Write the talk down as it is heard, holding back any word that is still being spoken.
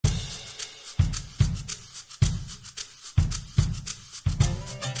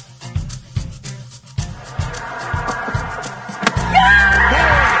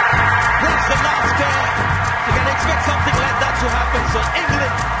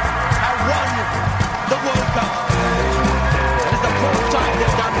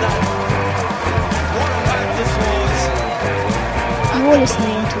You're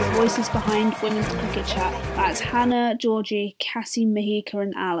listening to the voices behind Women's Cricket Chat. That's Hannah, Georgie, Cassie, Mahika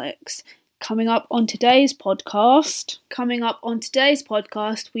and Alex. Coming up on today's podcast,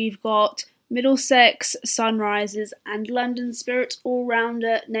 we've got Middlesex Sunrisers and London Spirits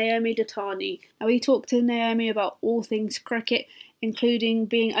all-rounder Naomi Dattani. Now, we talked to Naomi about all things cricket, including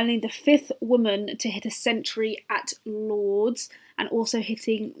being only the 5th woman to hit a century at Lord's and also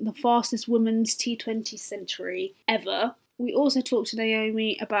hitting the fastest women's T20 century ever. We also talked to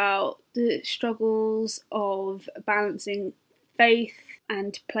Naomi about the struggles of balancing faith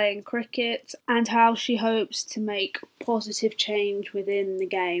and playing cricket and how she hopes to make positive change within the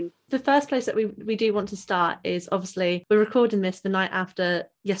game. The first place that we do want to start is, obviously, we're recording this the night after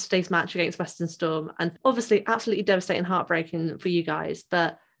yesterday's match against Western Storm, and obviously absolutely devastating, heartbreaking for you guys.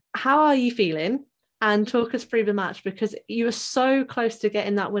 But how are you feeling? And talk us through the match, because you were so close to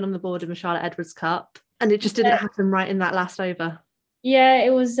getting that win on the board in the Charlotte Edwards Cup, and it just didn't happen right in that last over. Yeah, it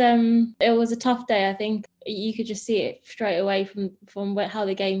was a tough day. I think you could just see it straight away from how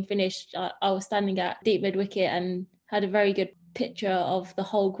the game finished. I was standing at deep mid wicket and had a very good picture of the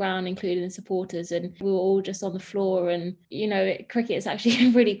whole ground, including the supporters, and we were all just on the floor. And cricket is actually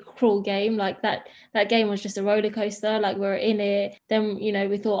a really cruel game. Like that game was just a roller coaster. Like we were in it, then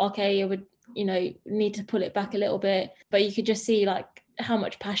we thought, okay, it would need to pull it back a little bit, but you could just see like how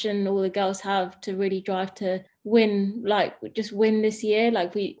much passion all the girls have to really drive to win, like just win this year.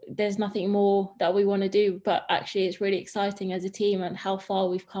 Like there's nothing more that we want to do, but actually it's really exciting as a team and how far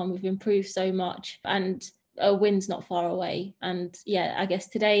we've come. We've improved so much and a win's not far away. And yeah, I guess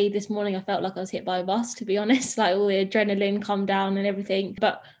this morning I felt like I was hit by a bus, to be honest. Like all the adrenaline come down and everything,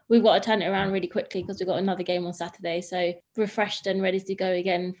 but we've got to turn it around really quickly because we've got another game on Saturday, so refreshed and ready to go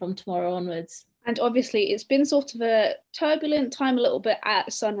again from tomorrow onwards. And obviously it's been sort of a turbulent time a little bit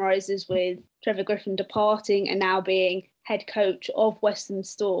at Sunrisers, with Trevor Griffin departing and now being head coach of Western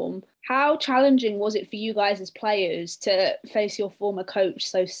Storm. How challenging was it for you guys as players to face your former coach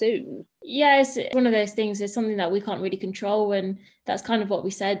so soon? Yeah, it's one of those things. It's something that we can't really control, and that's kind of what we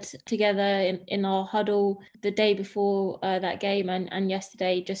said together in our huddle the day before that game and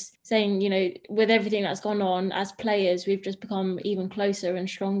yesterday, just saying, with everything that's gone on as players, we've just become even closer and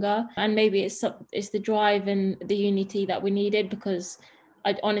stronger. And maybe it's the drive and the unity that we needed, because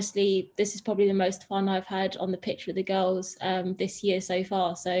honestly, this is probably the most fun I've had on the pitch with the girls this year so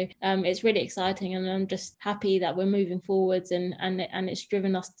far. So it's really exciting, and I'm just happy that we're moving forwards and it's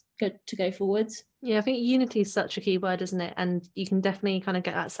driven us to go forwards. Yeah, I think unity is such a key word, isn't it? And you can definitely kind of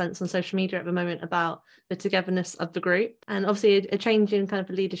get that sense on social media at the moment about the togetherness of the group. And obviously a change in kind of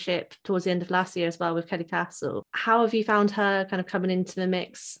the leadership towards the end of last year as well with Kelly Castle. How have you found her kind of coming into the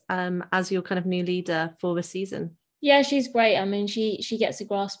mix as your kind of new leader for the season? Yeah, she's great. I mean, she gets a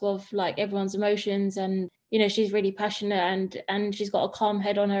grasp of like everyone's emotions, and she's really passionate and she's got a calm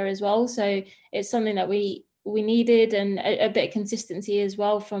head on her as well. So it's something that we needed, and a bit of consistency as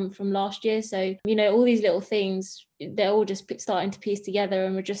well from last year. So all these little things, they're all just starting to piece together,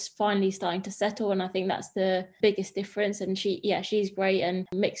 and we're just finally starting to settle. And I think that's the biggest difference. And she's great, and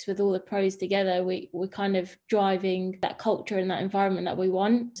mixed with all the pros together, we're kind of driving that culture and that environment that we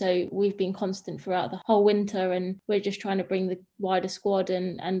want. So we've been constant throughout the whole winter, and we're just trying to bring the wider squad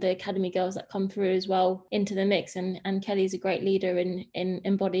and the academy girls that come through as well into the mix. And Kelly's a great leader in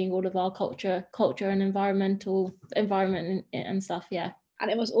embodying all of our culture and environment and stuff. Yeah. And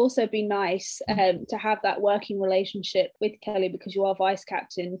it must also be nice to have that working relationship with Kelly, because you are vice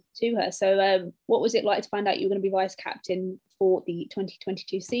captain to her. So what was it like to find out you were going to be vice captain for the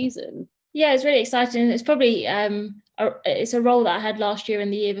 2022 season? Yeah, it's really exciting. It's probably it's a role that I had last year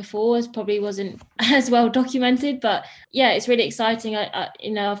and the year before. It probably wasn't as well documented, but yeah, it's really exciting.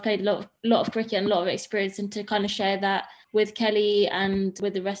 I've played a lot of cricket and a lot of experience, and to kind of share that with Kelly and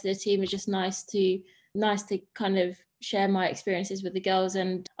with the rest of the team is just nice to kind of share my experiences with the girls.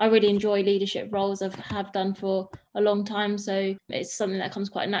 And I really enjoy leadership roles. I've done for a long time, so it's something that comes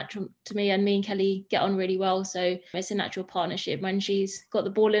quite natural to me, and me and Kelly get on really well, so it's a natural partnership. When she's got the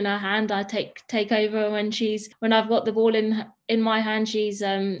ball in her hand, I take over. When I've got the ball in my hand, she's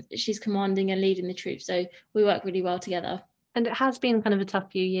commanding and leading the troop, so we work really well together. And it has been kind of a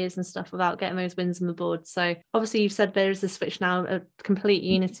tough few years and stuff without getting those wins on the board. So obviously you've said there is a switch now, a complete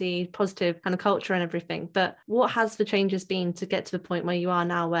unity, positive kind of culture and everything. But what has the changes been to get to the point where you are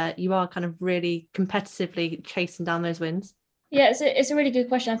now, where you are kind of really competitively chasing down those wins? Yeah, it's a really good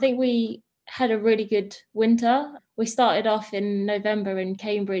question. I think we had a really good winter. We started off in November in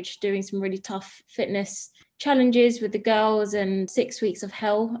Cambridge doing some really tough fitness challenges with the girls and 6 weeks of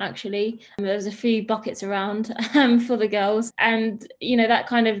hell, actually. There was a few buckets around for the girls, and that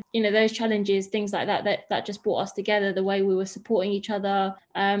kind of those challenges, things like that just brought us together, the way we were supporting each other,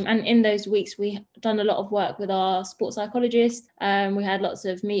 and in those weeks we done a lot of work with our sports psychologist. We had lots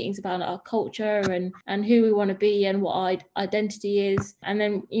of meetings about our culture and who we want to be and what our identity is, and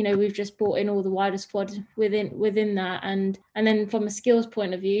then we've just brought in all the wider squad within that, and then from a skills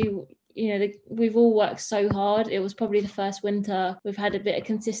point of view, we've all worked so hard. It was probably the first winter we've had a bit of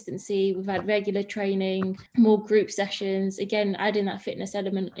consistency. We've had regular training, more group sessions, again adding that fitness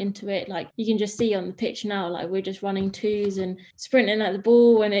element into it. Like you can just see on the pitch now, like we're just running twos and sprinting at the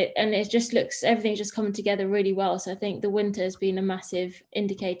ball, and it just looks, everything's just coming together really well. So I think the winter has been a massive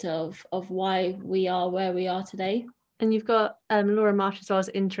indicator of why we are where we are today. And you've got Laura Marsh as well as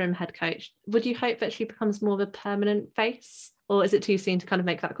interim head coach. Would you hope that she becomes more of a permanent face, or is it too soon to kind of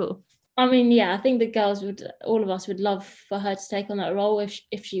make that call? I mean, yeah, I think the girls all of us would love for her to take on that role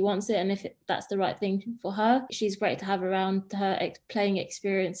if she wants it, and if that's the right thing for her. She's great to have around, her playing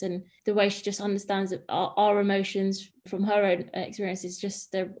experience and the way she just understands our emotions from her own experience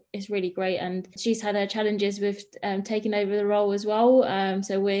is really great. And she's had her challenges with taking over the role as well.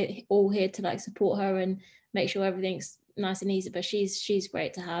 So we're all here to support her and make sure everything's nice and easy. But she's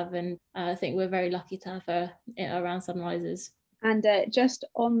great to have, and I think we're very lucky to have her around Sunrisers. And just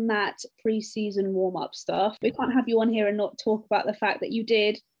on that pre-season warm-up stuff, we can't have you on here and not talk about the fact that you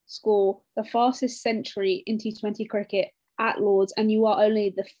did score the fastest century in T20 cricket at Lords, and you are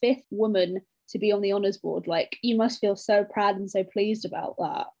only the 5th woman to be on the honours board. You must feel so proud and so pleased about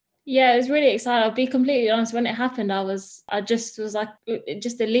that. Yeah, it was really exciting. I'll be completely honest, when it happened, I just was like,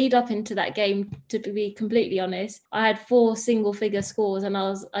 just the lead up into that game, to be completely honest, I had 4 single figure scores, and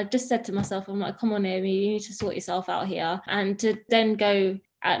I just said to myself, I'm like, come on, Naomi, you need to sort yourself out here. And to then go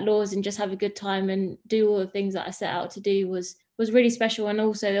at Lords and just have a good time and do all the things that I set out to do was really special. And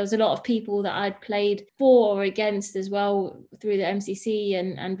also there was a lot of people that I'd played for or against as well through the MCC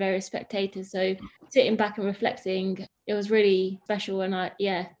and various spectators. So sitting back and reflecting, it was really special. And I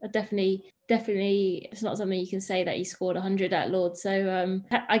definitely, it's not something you can say that you scored 100 at Lords. So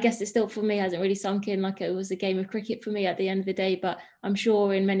I guess it still, for me, hasn't really sunk in like it was a game of cricket for me at the end of the day. But I'm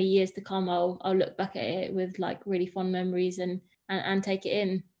sure in many years to come, I'll look back at it with really fond memories and take it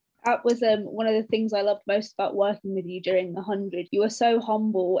in. That was one of the things I loved most about working with you during the 100. You were so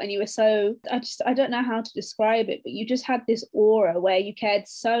humble, and you were so, I don't know how to describe it, but you just had this aura where you cared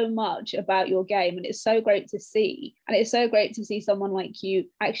so much about your game, and it's so great to see. And it's so great to see someone like you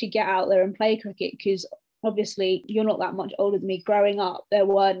actually get out there and play cricket, because obviously you're not that much older than me. Growing up, there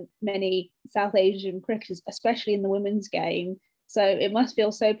weren't many South Asian cricketers, especially in the women's game. So it must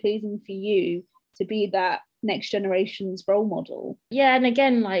feel so pleasing for you to be that next generation's role model. Yeah, and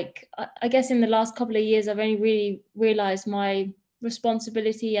again, I guess in the last couple of years, I've only really realised my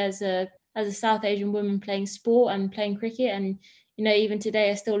responsibility as a South Asian woman playing sport and playing cricket. And even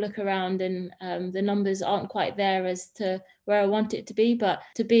today I still look around and the numbers aren't quite there as to where I want it to be, but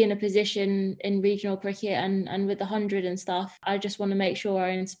to be in a position in regional cricket and with the 100 and stuff, I just want to make sure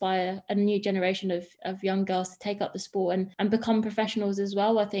I inspire a new generation of young girls to take up the sport and become professionals as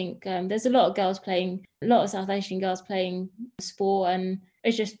well. I think there's a lot of South Asian girls playing sport, and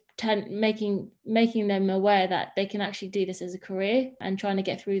it's just making them aware that they can actually do this as a career and trying to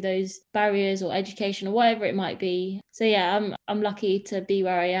get through those barriers or education or whatever it might be. So yeah, I'm lucky to be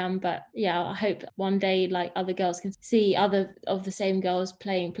where I am, but yeah, I hope one day other girls can see other of the same girls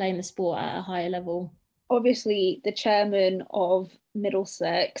playing the sport at a higher level. Obviously, the chairman of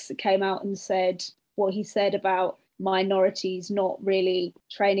Middlesex came out and said what he said about minorities not really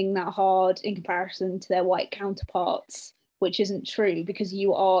training that hard in comparison to their white counterparts, which isn't true, because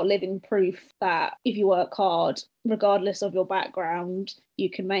you are living proof that if you work hard, regardless of your background, you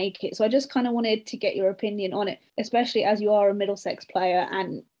can make it. So I just kind of wanted to get your opinion on it, especially as you are a Middlesex player,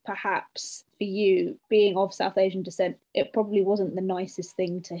 and perhaps for you, being of South Asian descent, it probably wasn't the nicest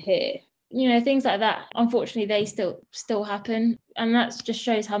thing to hear. Things like that, unfortunately, they still happen. And that just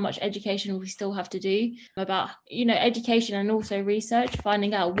shows how much education we still have to do about, education and also research,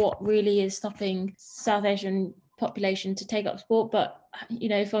 finding out what really is stopping South Asian population to take up sport. But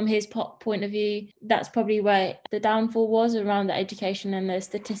from his point of view, that's probably where the downfall was, around the education and the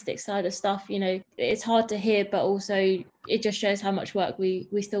statistics side of stuff. It's hard to hear, but also it just shows how much work we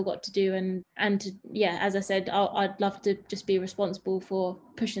still got to do, and to, yeah, as I said, I'd love to just be responsible for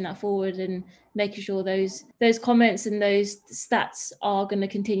pushing that forward and making sure those comments and those stats are going to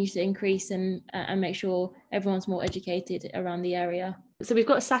continue to increase, and make sure everyone's more educated around the area. So we've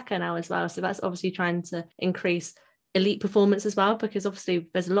got Saka now as well, so that's obviously trying to increase elite performance as well, because obviously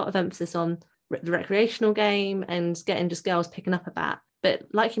there's a lot of emphasis on the recreational game and getting just girls picking up a bat. But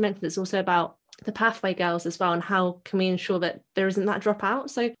like you mentioned, it's also about the pathway girls as well, and how can we ensure that there isn't that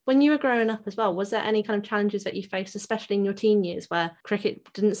dropout. So when you were growing up as well, was there any kind of challenges that you faced, especially in your teen years, where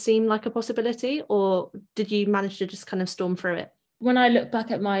cricket didn't seem like a possibility, or did you manage to just kind of storm through it? When I look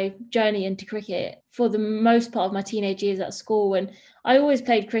back at my journey into cricket, for the most part of my teenage years at school, and I always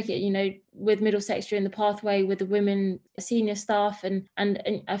played cricket, with Middlesex during the pathway, with the women senior staff and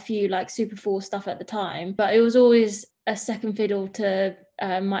a few like Super 4 stuff at the time. But it was always a second fiddle to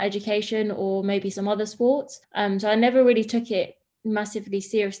my education or maybe some other sports. So I never really took it massively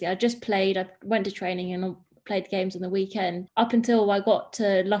seriously. I just played, I went to training and played games on the weekend up until I got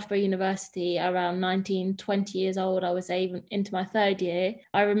to Loughborough University around 19, 20 years old. I was even into my third year.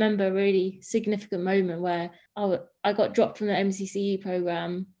 I remember a really significant moment where I got dropped from the MCCE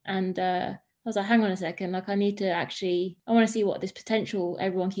program, and I was like, hang on a second, like I want to see what this potential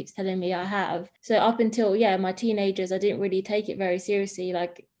everyone keeps telling me I have. So up until, my teenagers, I didn't really take it very seriously.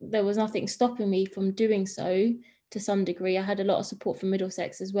 Like there was nothing stopping me from doing so. To some degree, I had a lot of support from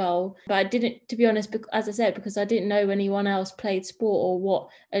Middlesex as well, but I didn't, to be honest, as I said, because I didn't know anyone else played sport or what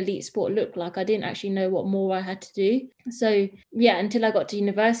elite sport looked like. I didn't actually know what more I had to do. So until I got to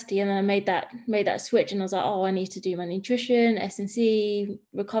university, and then I made that switch, and I was like, I need to do my nutrition, S&C,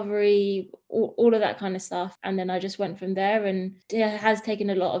 recovery, all of that kind of stuff. And then I just went from there, and it has taken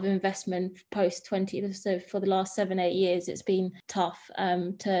a lot of investment post 20. So for the last 7-8 years, it's been tough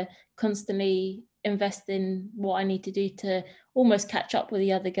to constantly invest in what I need to do to almost catch up with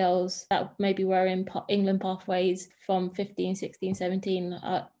the other girls that maybe were in England pathways from 15, 16, 17.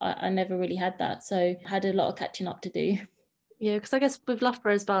 I never really had that, so I had a lot of catching up to do. Yeah, because I guess with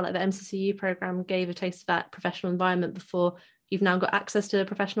Loughborough as well, like the MCCU programme gave a taste of that professional environment before you've now got access to a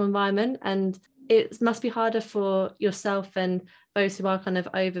professional environment, and it must be harder for yourself and those who are kind of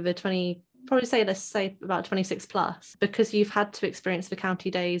over the 20, let's say about 26 plus, because you've had to experience the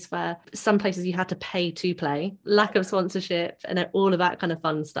county days where some places you had to pay to play, lack of sponsorship and all of that kind of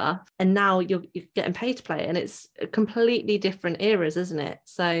fun stuff, and now you're getting paid to play, and it's completely different eras, isn't it?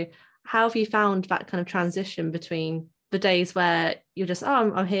 So how have you found that kind of transition between the days where you're just,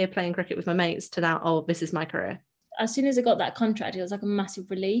 I'm here playing cricket with my mates, to now, this is my career? As soon as I got that contract, it was like a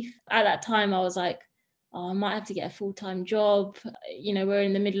massive relief. At that time I was like, I might have to get a full-time job. We're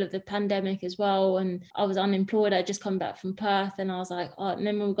in the middle of the pandemic as well, and I was unemployed. I'd just come back from Perth, and I was like, and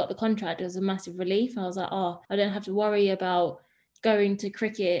then when we got the contract, it was a massive relief. I was like, I don't have to worry about going to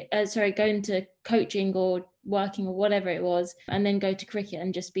coaching or working or whatever it was, and then go to cricket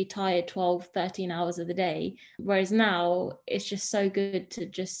and just be tired 12, 13 hours of the day. Whereas now it's just so good to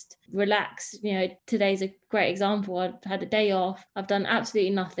just relax. Today's a great example. I've had a day off. I've done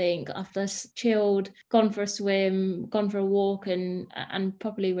absolutely nothing. I've just chilled, gone for a swim, gone for a walk, and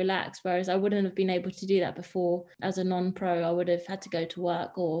properly relaxed. Whereas I wouldn't have been able to do that before as a non-pro. I would have had to go to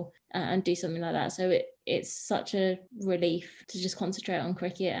work or and do something like that. So it's such a relief to just concentrate on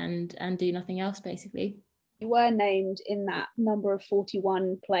cricket and do nothing else, basically. You were named in that number of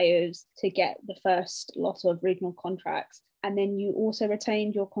 41 players to get the first lot of regional contracts. And then you also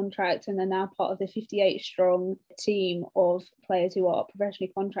retained your contract and are now part of the 58 strong team of players who are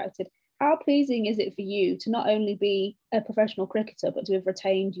professionally contracted. How pleasing is it for you to not only be a professional cricketer, but to have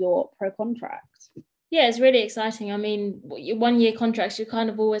retained your pro contract? Yeah, it's really exciting. I mean, 1-year contracts, you're kind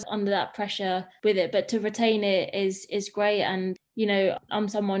of always under that pressure with it, but to retain it is great. And I'm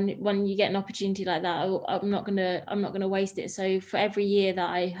someone, when you get an opportunity like that, I'm not gonna waste it. So for every year that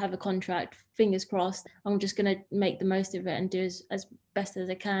I have a contract, fingers crossed, I'm just gonna make the most of it and do as best as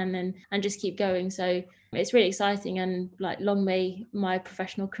I can and just keep going. So it's really exciting, and like, long may my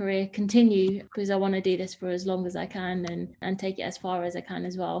professional career continue, because I want to do this for as long as I can and take it as far as I can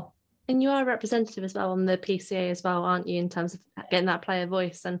as well. And you are a representative as well on the PCA as well, aren't you, in terms of getting that player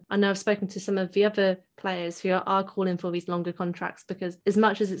voice? And I know I've spoken to some of the other players who are calling for these longer contracts, because as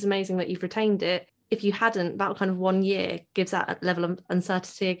much as it's amazing that you've retained it, if you hadn't, that kind of 1 year gives that level of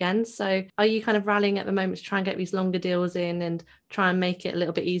uncertainty again. So are you kind of rallying at the moment to try and get these longer deals in and try and make it a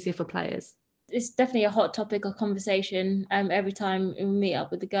little bit easier for players? It's definitely a hot topic of conversation every time we meet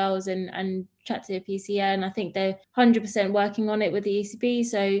up with the girls and chat to the PCA, and I think they're 100% working on it with the ECB.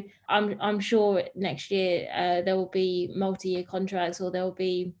 So I'm sure next year there will be multi-year contracts, or there will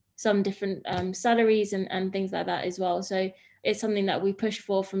be some different salaries and things like that as well. So it's something that we push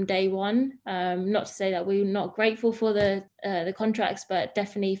for from day one. Not to say that we're not grateful for the contracts, but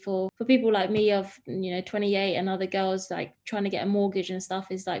definitely for people like me of 28 and other girls, like trying to get a mortgage and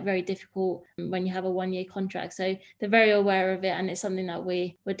stuff is like very difficult when you have a 1-year contract. So they're very aware of it, and it's something that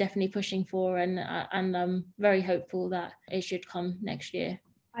we're definitely pushing for, and I'm very hopeful that it should come next year.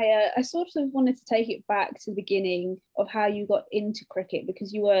 I sort of wanted to take it back to the beginning of how you got into cricket,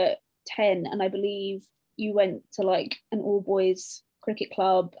 because you were 10 and I believe you went to like an all boys cricket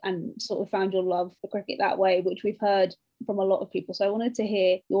club and sort of found your love for cricket that way, which we've heard from a lot of people. So I wanted to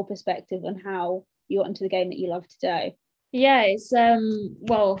hear your perspective on how you got into the game that you love today. Yeah, it's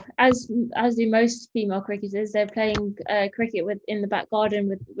well, as do most female cricketers, they're playing cricket in the back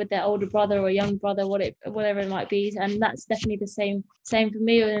garden with their older brother or young brother, whatever it might be, and that's definitely the same for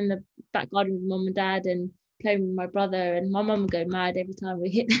me. In the back garden with mum and dad and playing with my brother, and my mum would go mad every time we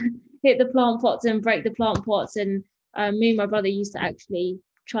hit hit the plant pots and break the plant pots, and me and my brother used to actually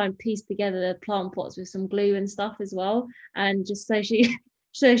try and piece together the plant pots with some glue and stuff as well, and just so she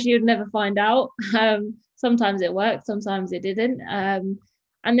so she would never find out. Sometimes it worked, sometimes it didn't.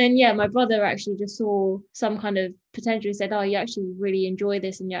 And then, yeah, my brother actually just saw some kind of potential. He said, oh, you actually really enjoy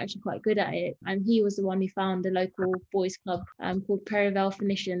this and you're actually quite good at it. And he was the one who found a local boys club called Perivale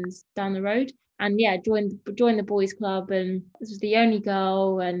Phoenicians down the road. And yeah, joined the boys club, and this was the only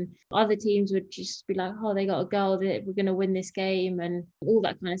girl, and other teams would just be like, oh, they got a girl, that we're going to win this game, and all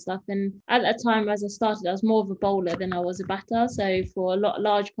that kind of stuff. And at that time, as I started, I was more of a bowler than I was a batter. So for a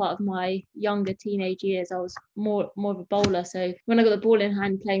large part of my younger teenage years, I was more of a bowler. So when I got the ball in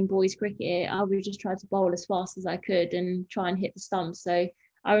hand playing boys cricket, I would just try to bowl as fast as I could and try and hit the stumps. So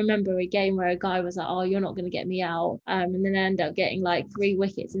I remember a game where a guy was like, oh, you're not going to get me out. And then I ended up getting like 3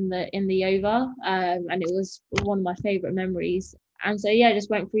 wickets in the over. And it was one of my favourite memories. And so, yeah, I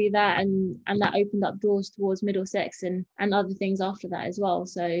just went through that, and that opened up doors towards Middlesex and other things after that as well.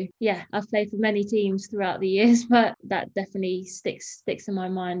 So, yeah, I've played for many teams throughout the years, but that definitely sticks in my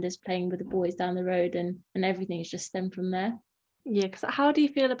mind as playing with the boys down the road, and everything's just stemmed from there. Yeah, because how do you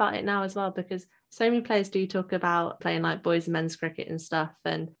feel about it now as well? Because so many players do talk about playing like boys and men's cricket and stuff,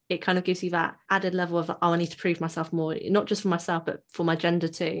 and it kind of gives you that added level of, oh, I need to prove myself more, not just for myself, but for my gender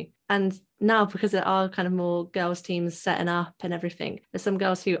too. And now, because there are kind of more girls teams setting up and everything, there's some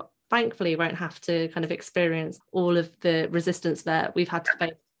girls who thankfully won't have to kind of experience all of the resistance that we've had to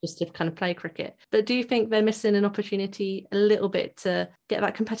face just to kind of play cricket. But do you think they're missing an opportunity a little bit to get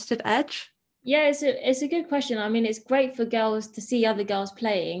that competitive edge? Yeah, it's a good question. I mean, it's great for girls to see other girls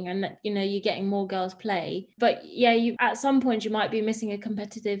playing, and that, you know, you're getting more girls play. But yeah, you at some point you might be missing a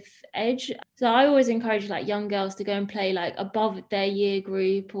competitive edge. So I always encourage like young girls to go and play like above their year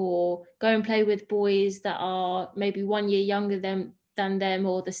group, or go and play with boys that are maybe 1 year younger than them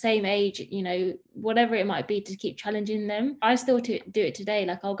or the same age, you know, whatever it might be, to keep challenging them. I still do it today.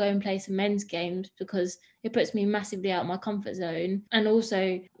 Like I'll go and play some men's games because it puts me massively out of my comfort zone. And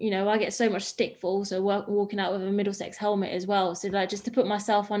also, you know, I get so much stick for also walking out with a Middlesex helmet as well. So like just to put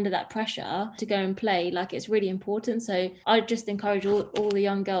myself under that pressure to go and play, like it's really important. So I just encourage all the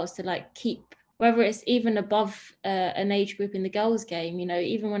young girls to like keep, whether it's even above an age group in the girls game, you know,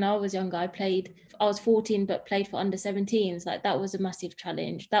 even when I was younger, I was 14 but played for under 17s. Like that was a massive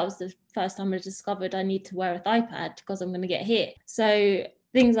challenge. That was the first time I discovered I need to wear a thigh pad because I'm going to get hit. So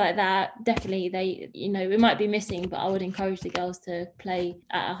things like that, definitely, they, you know, it might be missing, but I would encourage the girls to play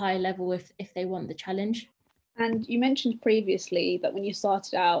at a high level if they want the challenge. And you mentioned previously that when you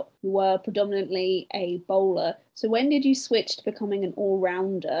started out, you were predominantly a bowler. So when did you switch to becoming an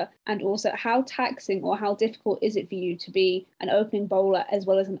all-rounder? And also, how taxing or how difficult is it for you to be an opening bowler as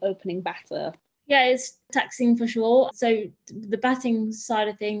well as an opening batter? Yeah, it's taxing for sure. So the batting side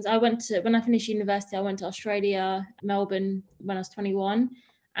of things, when I finished university, I went to Australia, Melbourne, when I was 21.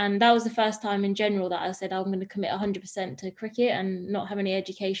 And that was the first time in general that I said I'm going to commit 100% to cricket and not have any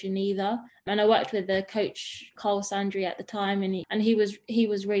education either. And I worked with the coach, Carl Sandry, at the time, and he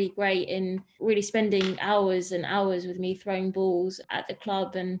was really great in really spending hours and hours with me throwing balls at the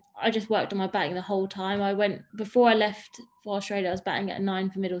club. And I just worked on my batting the whole time. Before I left for Australia, I was batting at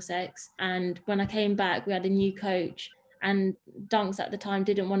 9 for Middlesex. And when I came back, we had a new coach, and Dunks at the time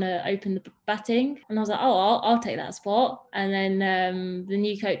didn't want to open the batting, and I was like, oh, I'll take that spot. And then the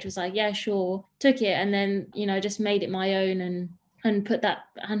new coach was like, yeah, sure, took it. And then, you know, just made it my own, and put that,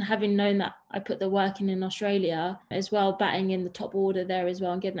 and having known that I put the work in Australia as well, batting in the top order there as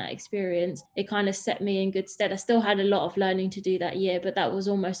well and getting that experience, it kind of set me in good stead. I still had a lot of learning to do that year, but that was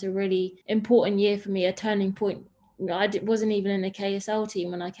almost a really important year for me, a turning point. I wasn't even in a KSL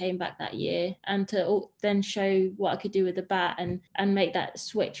team when I came back that year, and to then show what I could do with the bat and make that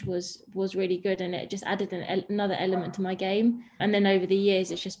switch was really good, and it just added another element to my game. And then over the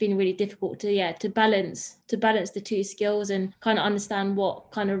years, it's just been really difficult to balance the two skills and kind of understand what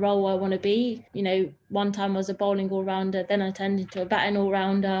kind of role I want to be. You know, one time I was a bowling all-rounder, then I turned into a batting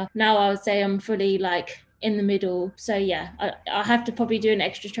all-rounder. Now I would say I'm fully like in the middle. So yeah, I have to probably do an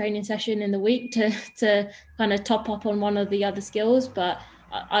extra training session in the week to kind of top up on one of the other skills, but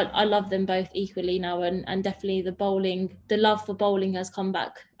I love them both equally now, and definitely the love for bowling has come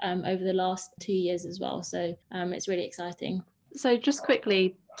back over the last 2 years as well. So it's really exciting. So just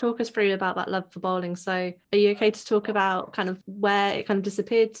quickly talk us through about that love for bowling. So are you okay to talk about kind of where it kind of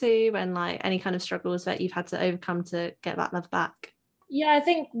disappeared to, and like any kind of struggles that you've had to overcome to get that love back? Yeah, I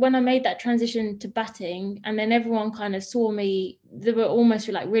think when I made that transition to batting, and then everyone kind of saw me, they were almost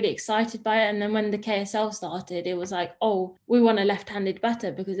like really excited by it. And then when the KSL started, it was like, oh, we want a left-handed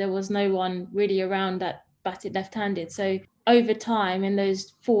batter, because there was no one really around that batted left-handed. So over time, in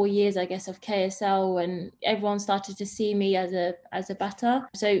those 4 years, I guess, of KSL, and everyone started to see me as a batter.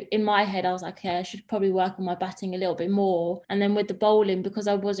 So in my head, I was like, okay, I should probably work on my batting a little bit more. And then with the bowling, because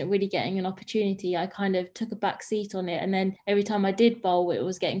I wasn't really getting an opportunity, I kind of took a back seat on it. And then every time I did bowl, it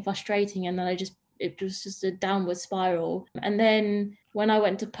was getting frustrating, and then it was just a downward spiral. And then when I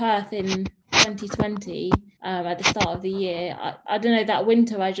went to Perth in 2020, at the start of the year, I don't know, that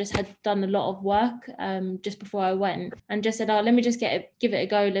winter I just had done a lot of work just before I went, and just said, oh, let me just give it a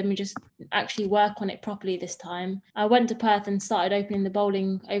go, let me just actually work on it properly this time. I went to Perth and started opening the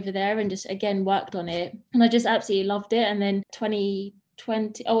bowling over there, and just again worked on it, and I just absolutely loved it. And then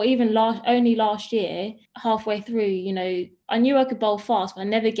 2020, or even only last year, halfway through, you know, I knew I could bowl fast, but I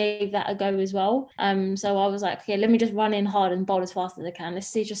never gave that a go as well. So I was like, okay, let me just run in hard and bowl as fast as I can. Let's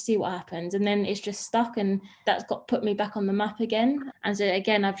see what happens. And then it's just stuck, and that's put me back on the map again. And so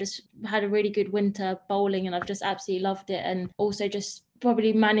again, I've just had a really good winter bowling, and I've just absolutely loved it. And also just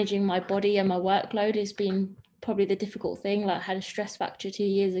probably managing my body and my workload has been probably the difficult thing. Like, I had a stress fracture 2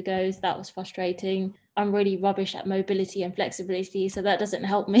 years ago, so that was frustrating. I'm really rubbish at mobility and flexibility, so that doesn't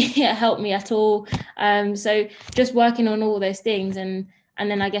help me at all. So just working on all those things, and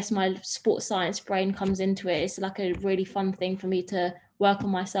then I guess my sports science brain comes into it. It's like a really fun thing for me to work on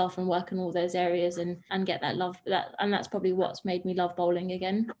myself and work on all those areas, and get that love, and that's probably what's made me love bowling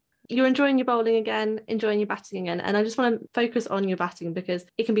again. You're enjoying your bowling again, enjoying your batting again. And I just want to focus on your batting, because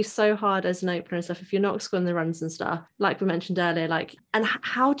it can be so hard as an opener and stuff if you're not scoring the runs and stuff, like we mentioned earlier. Like, and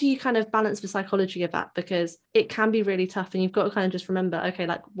how do you kind of balance the psychology of that? Because it can be really tough, and you've got to kind of just remember, okay,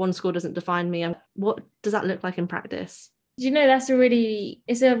 like one score doesn't define me. And what does that look like in practice? You know, it's a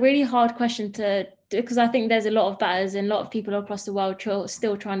really hard question because I think there's a lot of batters and a lot of people across the world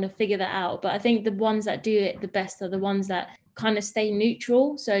still trying to figure that out. But I think the ones that do it the best are the ones that kind of stay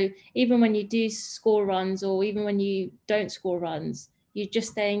neutral. So even when you do score runs, or even when you don't score runs, you're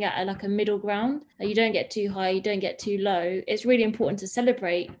just staying at like a middle ground. You don't get too high, you don't get too low. It's really important to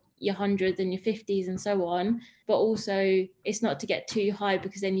celebrate your hundreds and your 50s and so on, but also it's not to get too high,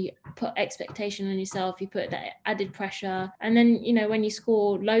 because then you put expectation on yourself, you put that added pressure. And then, you know, when you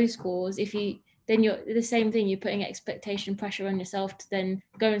score low scores, then you're the same thing, you're putting expectation pressure on yourself to then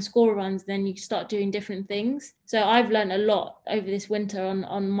go and score runs, then you start doing different things. So I've learned a lot over this winter on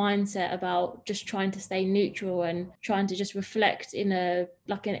mindset about just trying to stay neutral and trying to just reflect in a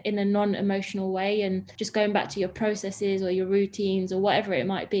non-emotional way, and just going back to your processes or your routines or whatever it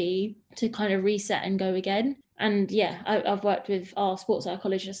might be to kind of reset and go again. And yeah, I've worked with our sports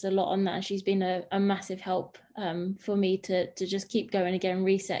psychologist a lot on that. She's been a massive help for me to just keep going again,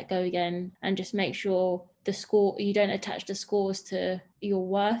 reset, go again, and just make sure the score, you don't attach the scores to your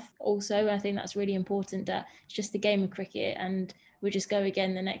worth also. I think that's really important, that it's just a game of cricket and we just go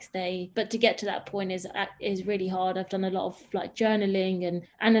again the next day. But to get to that point is really hard. I've done a lot of like journaling and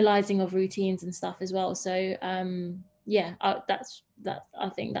analysing of routines and stuff as well. So yeah, I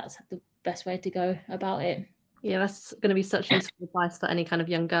think that's the best way to go about it. Yeah, that's going to be such useful advice for any kind of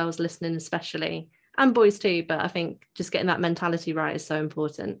young girls listening, especially, and boys too. But I think just getting that mentality right is so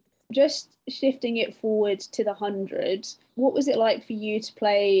important. Just shifting it forward to the 100, what was it like for you to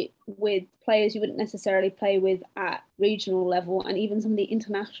play with players you wouldn't necessarily play with at regional level, and even some of the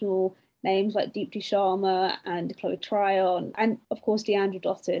international names like Deepti Sharma and Chloe Tryon, and of course Deandra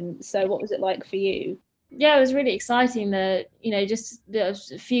Dottin? So what was it like for you? Yeah, it was really exciting that, you know, just there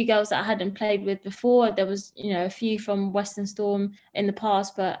was a few girls that I hadn't played with before. There was, you know, a few from Western Storm in the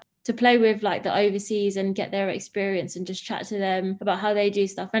past, but to play with like the overseas and get their experience and just chat to them about how they do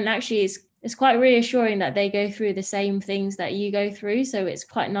stuff. And actually it's quite reassuring that they go through the same things that you go through. So it's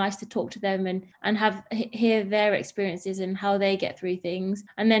quite nice to talk to them and hear their experiences and how they get through things.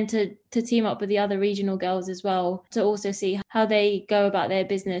 And then to team up with the other regional girls as well, to also see how they go about their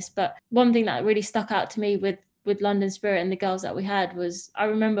business. But one thing that really stuck out to me with London Spirit and the girls that we had was, I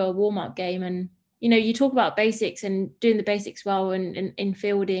remember a warm-up game, and you know, you talk about basics and doing the basics well and in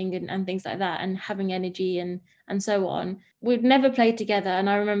fielding and things like that, and having energy and so on. We'd never played together. And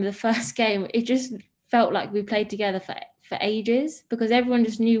I remember the first game, it just felt like we played together for ages, because everyone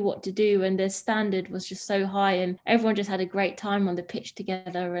just knew what to do and the standard was just so high, and everyone just had a great time on the pitch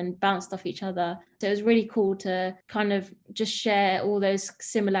together and bounced off each other. So it was really cool to kind of just share all those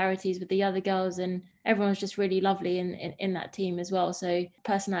similarities with the other girls, and everyone was just really lovely in that team as well. So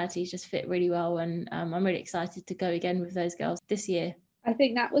personalities just fit really well, and I'm really excited to go again with those girls this year. I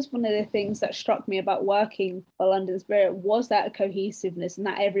think that was one of the things that struck me about working for London Spirit, was that cohesiveness and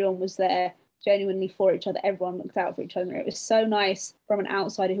that everyone was there genuinely for each other. Everyone looked out for each other. It was so nice from an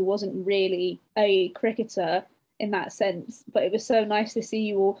outsider who wasn't really a cricketer in that sense, but it was so nice to see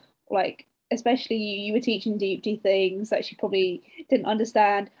you all, like, especially you were teaching Deepti things that she probably didn't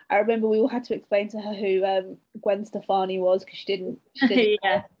understand. I remember we all had to explain to her who Gwen Stefani was, because she didn't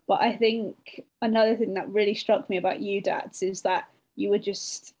Yeah. But I think another thing that really struck me about you, Dats, is that you were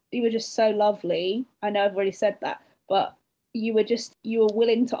just so lovely. I know I've already said that, but you were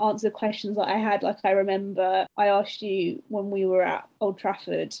willing to answer questions that I had. Like, I remember I asked you when we were at Old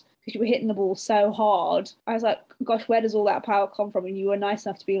Trafford, because you were hitting the ball so hard. I was like, gosh, where does all that power come from? And you were nice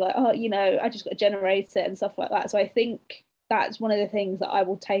enough to be like, oh, I just got to generate it and stuff like that. So I think that's one of the things that I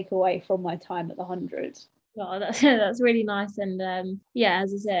will take away from my time at the 100. Oh, that's really nice. And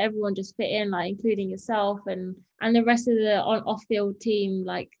as I said, everyone just fit in, like including yourself and the rest of the off-field team.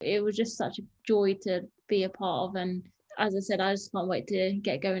 Like, it was just such a joy to be a part of. And as I said, I just can't wait to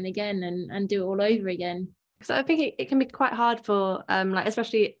get going again and do it all over again. So I think it can be quite hard for like,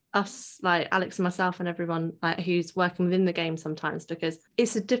 especially us, like Alex and myself and everyone like who's working within the game sometimes, because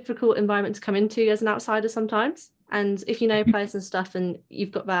it's a difficult environment to come into as an outsider sometimes. And if you know players and stuff, and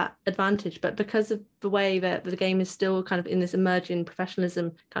you've got that advantage, but because of the way that the game is still kind of in this emerging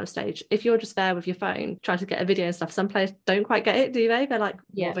professionalism kind of stage, if you're just there with your phone trying to get a video and stuff, some players don't quite get it, do they? They're like,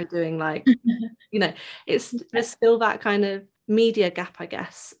 what are they doing? Like, it's there's still that kind of media gap, I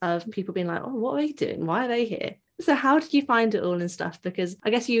guess, of people being like, oh, what are they doing? Why are they here? So how did you find it all and stuff? Because I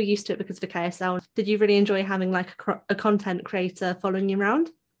guess you were used to it because of the KSL. Did you really enjoy having like a content creator following you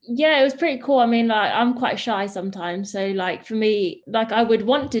around? Yeah, it was pretty cool. I mean, like, I'm quite shy sometimes. So like for me, like, I would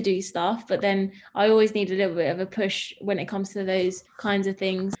want to do stuff, but then I always need a little bit of a push when it comes to those kinds of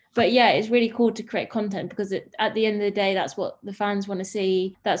things. But yeah, it's really cool to create content, because at the end of the day, that's what the fans want to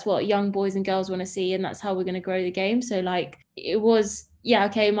see. That's what young boys and girls want to see. And that's how we're going to grow the game. So like, it was, yeah,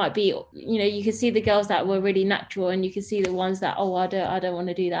 okay, it might be, you can see the girls that were really natural, and you can see the ones that, I don't want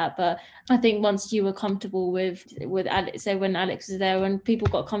to do that. But I think once you were comfortable with Alex, so when Alex was there, when people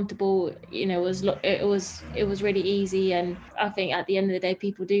got comfortable, it was really easy. And I think at the end of the day,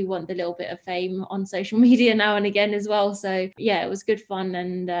 people do want the little bit of fame on social media now and again as well. So yeah, it was good fun,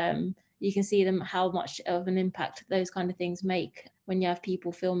 and you can see them how much of an impact those kind of things make when you have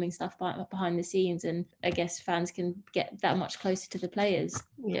people filming stuff behind the scenes, and I guess fans can get that much closer to the players.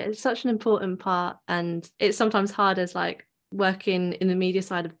 Yeah, it's such an important part, and it's sometimes hard as like working in the media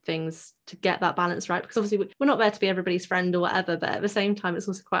side of things to get that balance right, because obviously we're not there to be everybody's friend or whatever, but at the same time it's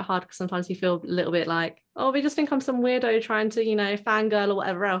also quite hard because sometimes you feel a little bit like, oh, they just think I'm some weirdo trying to fangirl or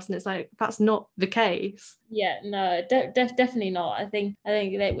whatever else, and it's like, that's not the case. Yeah, no, definitely not. I think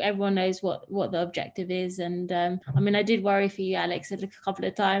that everyone knows what the objective is, and I mean, I did worry for you, Alex, a couple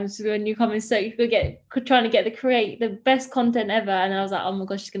of times when you come in, so you could trying to create the best content ever, and I was like, oh my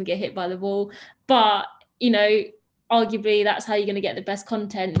gosh, she's gonna get hit by the ball. But arguably that's how you're going to get the best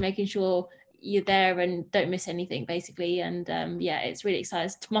content, making sure you're there and don't miss anything, basically. And it's really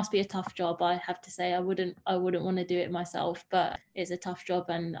exciting. It must be a tough job, I have to say. I wouldn't want to do it myself, but it's a tough job,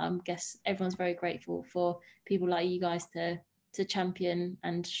 and I guess everyone's very grateful for people like you guys to champion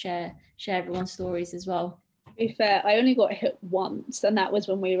and share everyone's stories as well. To be fair, I only got hit once, and that was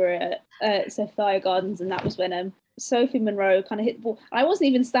when we were at Sophia Gardens, and that was when Sophie Monroe kind of hit the ball. I wasn't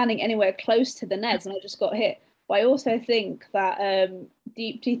even standing anywhere close to the nets, and I just got hit. But I also think that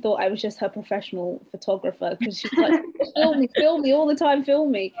Deepti thought I was just her professional photographer, because she's like, film me all the time,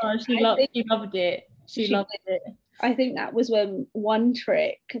 film me. Oh, she loved it. She loved it. I think that was one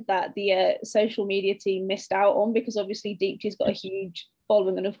trick that the social media team missed out on, because obviously Deepti's got a huge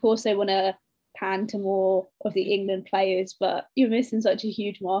following, and of course they want to pan to more of the England players, but you're missing such a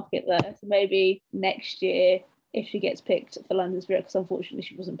huge market there. So maybe next year, if she gets picked for London Spirit, because unfortunately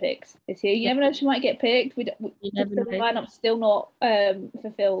she wasn't picked this year. You never know, she might get picked. The lineup's still not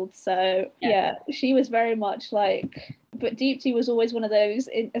fulfilled. So yeah, she was very much like, but Deepti was always one of those,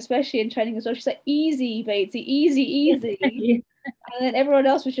 especially in training as well. She's like, easy, Batesy, easy. And then everyone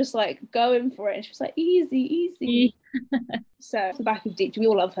else was just like going for it, and she was like, easy. So the back of Deepti, we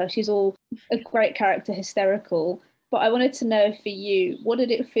all love her. She's all a great character, hysterical. But I wanted to know for you, what did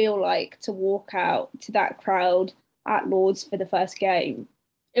it feel like to walk out to that crowd at Lord's for the first game?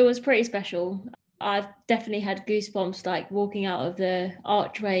 It was pretty special. I've definitely had goosebumps, like walking out of the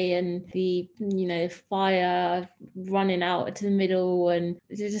archway and the, fire running out to the middle, and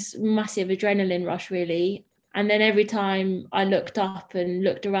it's just massive adrenaline rush, really. And then every time I looked up and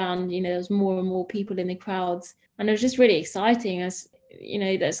looked around, there was more and more people in the crowds, and it was just really exciting. As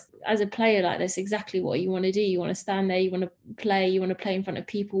that's, as a player, like, that's exactly what you want to do. You want to stand there, you want to play in front of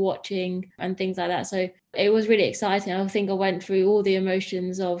people watching and things like that. So it was really exciting. I think I went through all the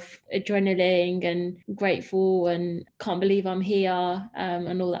emotions of adrenaline and grateful and can't believe I'm here,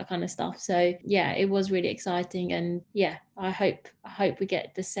 and all that kind of stuff. So yeah, it was really exciting, and yeah, I hope we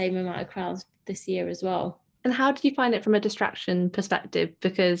get the same amount of crowds this year as well. And how did you find it from a distraction perspective?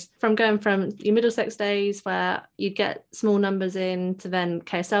 Because from going from your Middlesex days where you get small numbers in to then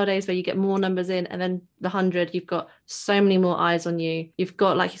KSL days where you get more numbers in, and then the 100, you've got so many more eyes on you. You've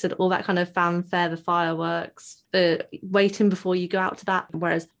got, like you said, all that kind of fanfare, the fireworks, the waiting before you go out to bat,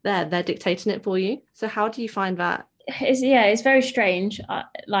 whereas they're dictating it for you. So how do you find that? It's very strange.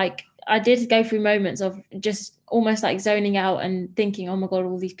 I did go through moments of just almost like zoning out and thinking, oh my God,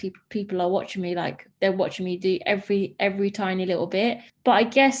 all these people are watching me, like they're watching me do every tiny little bit. But I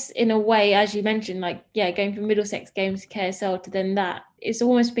guess in a way, as you mentioned, like, yeah, going from Middlesex games to KSL to then that, it's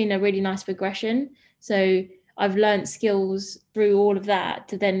almost been a really nice progression. So I've learned skills through all of that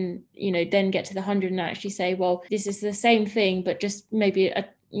to then, then get to the 100 and actually say, well, this is the same thing, but just maybe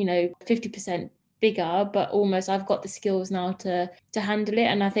 50% bigger, but almost I've got the skills now to handle it.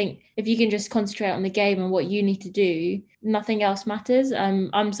 And I think if you can just concentrate on the game and what you need to do, nothing else matters.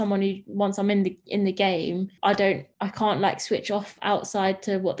 I'm someone who, once I'm in the game, I can't like switch off outside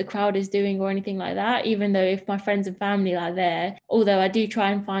to what the crowd is doing or anything like that, even though if my friends and family are there, although I do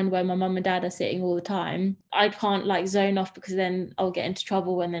try and find where my mum and dad are sitting all the time, I can't like zone off, because then I'll get into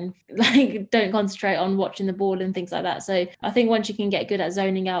trouble and then like don't concentrate on watching the ball and things like that. So I think once you can get good at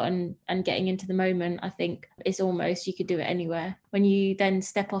zoning out and getting into the moment, I think it's almost, you could do it anywhere. When you then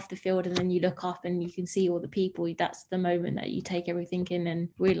step off the field and then you look up and you can see all the people, that's the moment that you take everything in and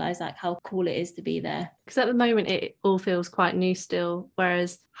realize like how cool it is to be there. Because at the moment it all feels quite new still,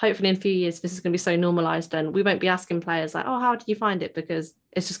 whereas hopefully in a few years this is going to be so normalized and we won't be asking players like, oh, how did you find it? Because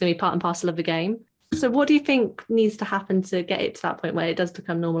it's just going to be part and parcel of the game. So what do you think needs to happen to get it to that point where it does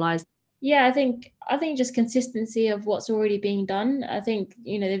become normalized? Yeah, I think just consistency of what's already being done. I think,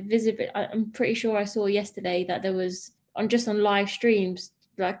 the visibility, I'm pretty sure I saw yesterday that there was on live streams,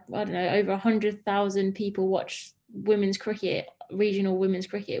 like, I don't know, over 100,000 people watch women's cricket, regional women's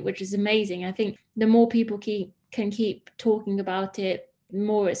cricket, which is amazing. I think the more people can keep talking about it, the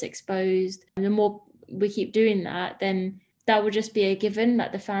more it's exposed, and the more we keep doing that, then that will just be a given,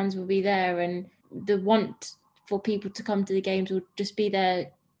 that the fans will be there and the want for people to come to the games will just be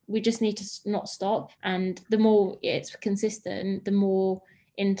there. We just need to not stop, and the more it's consistent, the more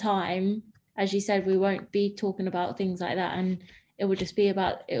in time, as you said, we won't be talking about things like that, and it will just be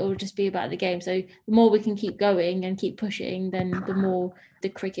about the game. So the more we can keep going and keep pushing, then the more the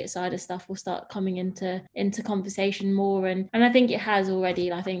cricket side of stuff will start coming into conversation more, and I think it has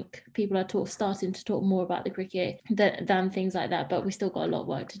already. I think people are starting to talk more about the cricket than things like that, but we still got a lot of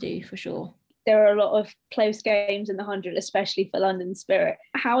work to do for sure. There are a lot of close games in the 100, especially for London Spirit.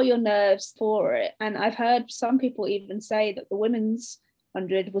 How are your nerves for it? And I've heard some people even say that the women's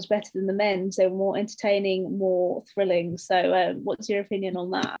 100 was better than the men's. They were more entertaining, more thrilling. So what's your opinion on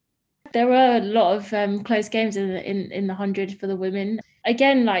that? There were a lot of close games in the 100 for the women.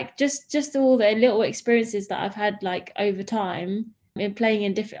 Again, like just all the little experiences that I've had like over time in playing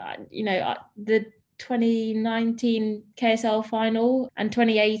in different, the 2019 KSL final and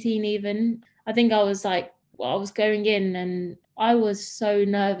 2018 even. I think I was going in and I was so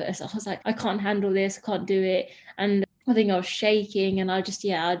nervous. I was like, I can't handle this, I can't do it. And I think I was shaking, and I just,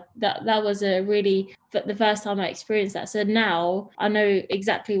 that was the first time I experienced that. So now I know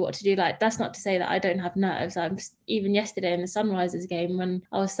exactly what to do. Like, that's not to say that I don't have nerves. Even yesterday in the Sunrisers game, when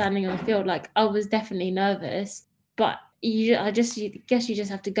I was standing on the field, like, I was definitely nervous, but I guess you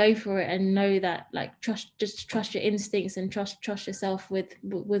just have to go for it and know that, like, trust your instincts and trust yourself with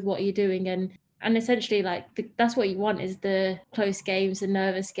what you're doing, and essentially, like, that's what you want, is the close games, the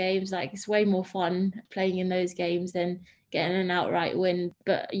nervous games. Like, it's way more fun playing in those games than getting an outright win,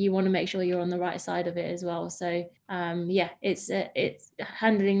 but you want to make sure you're on the right side of it as well. So it's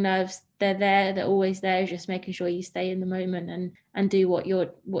handling nerves. They're always there, just making sure you stay in the moment and do what you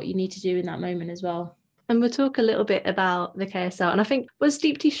need to do in that moment as well. And we'll talk a little bit about the KSL. And I think, was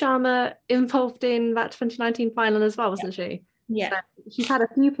Deepti Sharma involved in that 2019 final as well, wasn't she? Yeah. So she's had a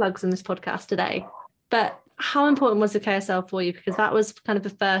few plugs in this podcast today. But how important was the KSL for you? Because that was kind of the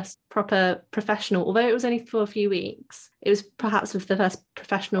first proper professional, although it was only for a few weeks, it was perhaps the first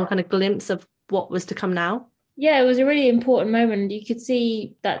professional kind of glimpse of what was to come now? Yeah, it was a really important moment. You could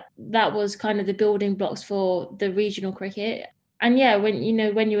see that was kind of the building blocks for the regional cricket. And yeah, when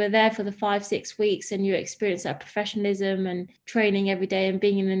you were there for the 5-6 weeks and you experienced that professionalism and training every day and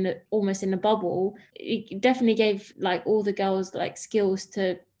being almost in a bubble, it definitely gave like all the girls like skills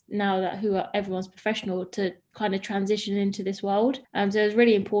to, now that everyone's professional, to kind of transition into this world. So it was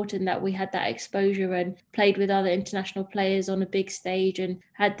really important that we had that exposure and played with other international players on a big stage and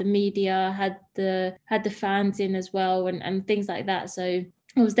had the media, had the fans in as well, and things like that. So it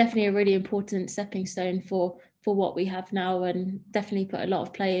was definitely a really important stepping stone for what we have now, and definitely put a lot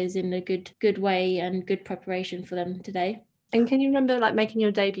of players in a good way and good preparation for them today. And can you remember like making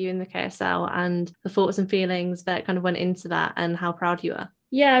your debut in the KSL and the thoughts and feelings that kind of went into that and how proud you were?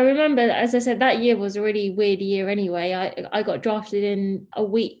 Yeah, I remember, as I said, that year was a really weird year anyway. I got drafted in a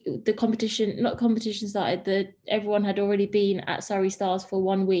week. The competition started. Everyone had already been at Surrey Stars for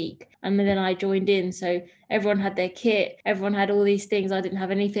 1 week, and then I joined in. So everyone had their kit, everyone had all these things. I didn't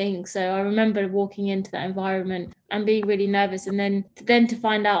have anything. So I remember walking into that environment and being really nervous. And then to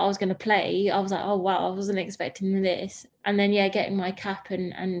find out I was going to play, I was like, oh wow, I wasn't expecting this. And then yeah, getting my cap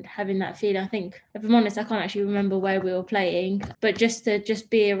and having that feeling. I think, if I'm honest, I can't actually remember where we were playing, but just to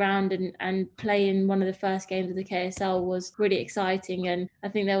be around and play in one of the first games of the KSL was really exciting. And I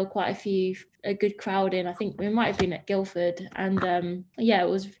think there were quite a good crowd in. I think we might have been at Guildford, and yeah, it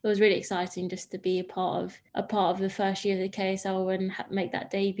was really exciting just to be a part of the first year of the KSL and make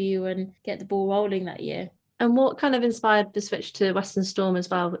that debut and get the ball rolling that year. And what kind of inspired the switch to Western Storm as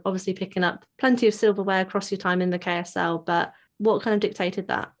well? Obviously picking up plenty of silverware across your time in the KSL, but what kind of dictated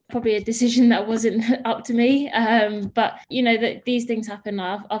that? Probably a decision that wasn't up to me, but that these things happen.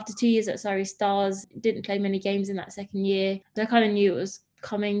 After 2 years at Surrey Stars, didn't play many games in that second year, so I kind of knew it was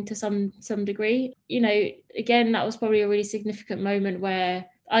coming to some degree. Again, that was probably a really significant moment where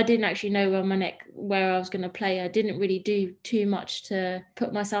I didn't actually know where I was going to play. I didn't really do too much to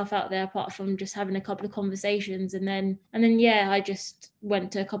put myself out there apart from just having a couple of conversations. And then yeah, I just went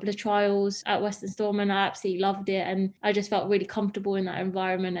to a couple of trials at Western Storm and I absolutely loved it. And I just felt really comfortable in that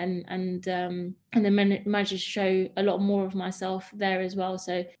environment and then managed to show a lot more of myself there as well.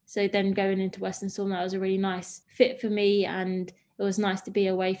 So then going into Western Storm, that was a really nice fit for me. And it was nice to be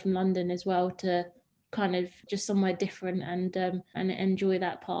away from London as well, to kind of just somewhere different and enjoy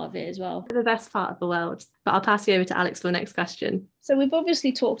that part of it as well. The best part of the world. But I'll pass you over to Alex for the next question. So we've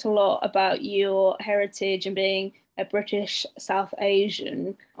obviously talked a lot about your heritage and being a British South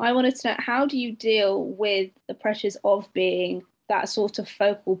Asian. I wanted to know, how do you deal with the pressures of being that sort of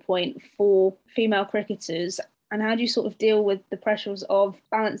focal point for female cricketers? And how do you sort of deal with the pressures of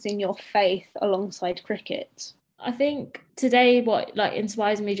balancing your faith alongside cricket? I think today what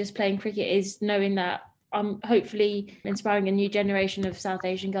inspires me just playing cricket is knowing that I'm hopefully inspiring a new generation of South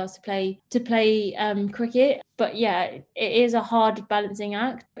Asian girls to play cricket. But yeah, it is a hard balancing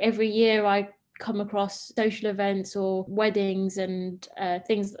act. Every year I come across social events or weddings and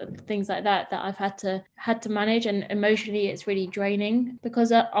things like that I've had to manage, and emotionally it's really draining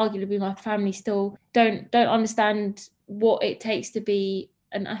because arguably my family still don't understand what it takes to be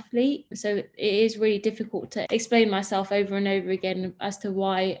an athlete. So it is really difficult to explain myself over and over again as to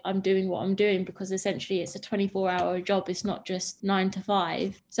why I'm doing what I'm doing, because essentially it's a 24-hour job. It's not just 9 to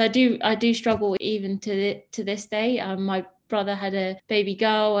 5. So I do struggle even to this day. My brother had a baby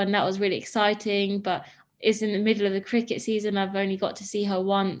girl and that was really exciting, but it's in the middle of the cricket season. I've only got to see her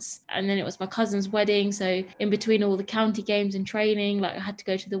once, and then it was my cousin's wedding, so in between all the county games and training, I had to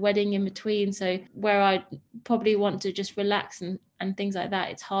go to the wedding in between. So where I probably want to just relax and things like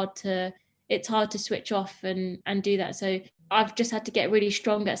that, it's hard to switch off and do that. So I've just had to get really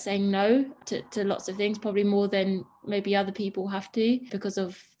strong at saying no to lots of things, probably more than maybe other people have to, because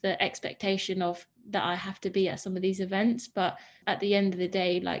of the expectation of that I have to be at some of these events. But at the end of the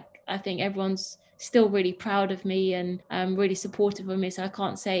day, I think everyone's still really proud of me and really supportive of me. So I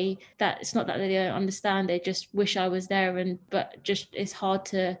can't say that it's not that they don't understand, they just wish I was there. But just it's hard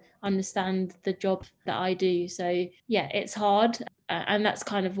to understand the job that I do. So yeah, it's hard. And that's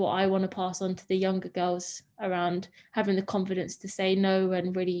kind of what I want to pass on to the younger girls, around having the confidence to say no,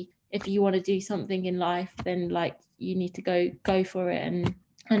 and really, if you want to do something in life, then you need to go for it, and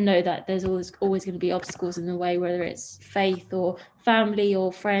know that there's always going to be obstacles in the way, whether it's faith or family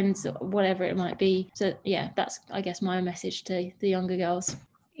or friends or whatever it might be. So yeah, that's, I guess, my message to the younger girls.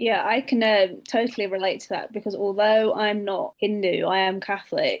 Yeah, I can totally relate to that, because although I'm not Hindu, I am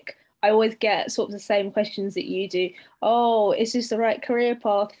Catholic. I always get sort of the same questions that you do. Oh, is this the right career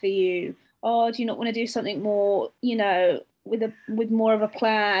path for you? Oh, do you not want to do something more, with more of a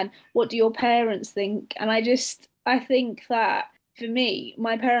plan? What do your parents think? And I think that for me,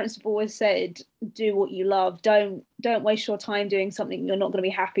 my parents have always said, do what you love. Don't waste your time doing something you're not going to be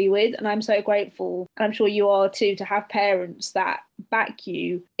happy with. And I'm so grateful, and I'm sure you are too, to have parents that back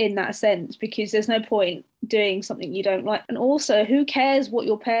you in that sense, because there's no point doing something you don't like. And also, who cares what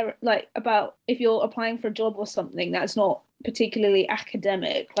your parent like about if you're applying for a job or something that's not particularly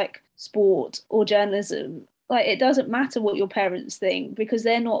academic, like sport or journalism. Like, it doesn't matter what your parents think, because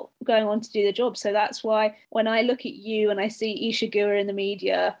they're not going on to do the job. So that's why when I look at you and I see Isha Gura in the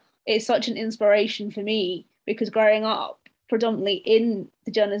media, it's such an inspiration for me, because growing up predominantly in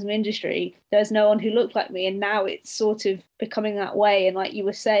the journalism industry, there's no one who looked like me. And now it's sort of becoming that way. And like you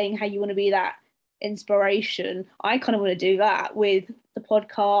were saying, how you want to be that inspiration, I kind of want to do that with the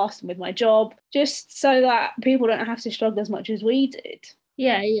podcast and with my job, just so that people don't have to struggle as much as we did.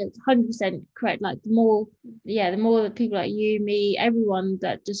 Yeah, 100% correct. Like the more people like you, me, everyone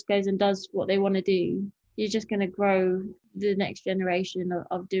that just goes and does what they want to do, you're just going to grow the next generation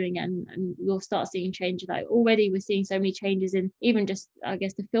of doing it, and we'll start seeing changes. Like already we're seeing so many changes in even just, I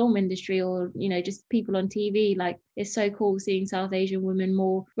guess, the film industry, or just people on TV. Like it's so cool seeing South Asian women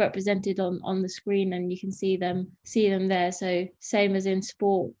more represented on the screen, and you can see them there. So same as in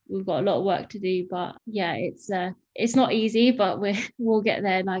sport, we've got a lot of work to do, but yeah, it's not easy, but we'll get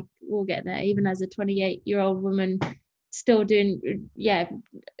there. Like we'll get there. Even as a 28-year-old woman still doing,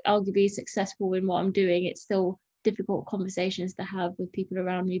 arguably successful in what I'm doing, it's still difficult conversations to have with people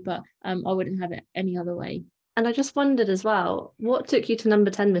around me, but I wouldn't have it any other way. And I just wondered as well, what took you to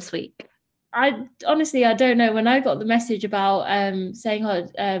number 10 this week? I honestly don't know. When I got the message about saying,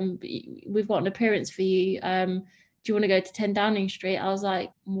 we've got an appearance for you, do you want to go to 10 Downing Street? I was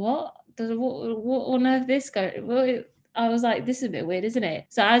like, what on earth this go? I was like, this is a bit weird, isn't it?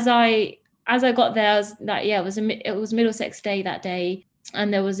 So as I got there, I was like, yeah, it was Middlesex Day that day,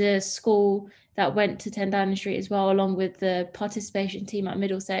 and there was a school that went to 10 Downing Street as well, along with the participation team at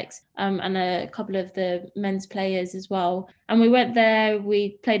Middlesex, and a couple of the men's players as well. And we went there,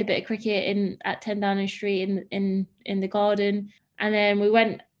 we played a bit of cricket at 10 Downing Street in the garden. And then we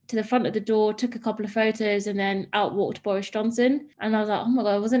went to the front of the door, took a couple of photos, and then out walked Boris Johnson. And I was like, oh my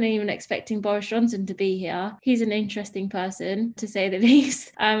God, I wasn't even expecting Boris Johnson to be here. He's an interesting person, to say the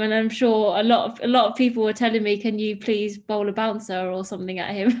least. And I'm sure a lot of people were telling me, can you please bowl a bouncer or something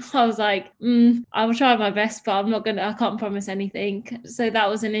at him? I was like, I will try my best, but I can't promise anything. So that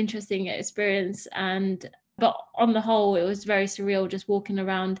was an interesting experience. But on the whole, it was very surreal, just walking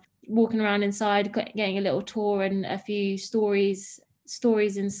around inside, getting a little tour and a few stories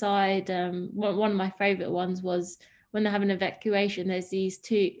inside. One of my favorite ones was when they're having an evacuation, there's these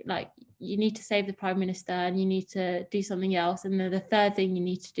two, like, you need to save the Prime Minister and you need to do something else, and then the third thing you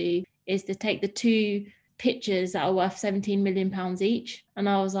need to do is to take the two pictures that are worth 17 million pounds each. And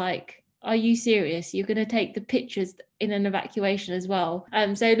I was like, are you serious? You're going to take the pictures in an evacuation as well?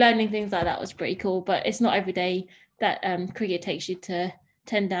 So learning things like that was pretty cool, but it's not every day that cricket takes you to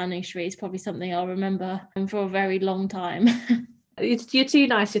 10 Downing Street. It's probably something I'll remember for a very long time. You're too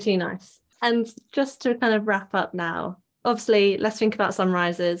nice. And just to kind of wrap up now, obviously, let's think about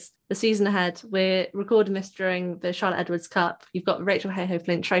Sunrisers, the season ahead. We're recording this during the Charlotte Edwards Cup. You've got the Rachel Hayhoe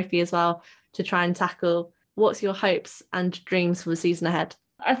Flint Trophy as well to try and tackle. What's your hopes and dreams for the season ahead?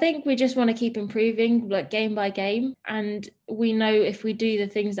 I think we just want to keep improving, like game by game. And we know if we do the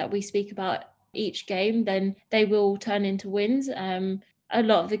things that we speak about each game, then they will turn into wins. A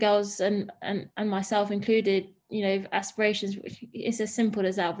lot of the girls and myself included, aspirations, it's as simple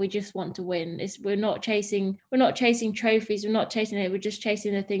as that. We just want to win. We're not chasing trophies, we're not chasing it, we're just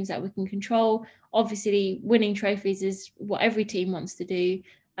chasing the things that we can control. Obviously winning trophies is what every team wants to do,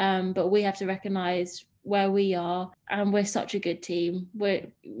 but we have to recognize where we are, and we're such a good team.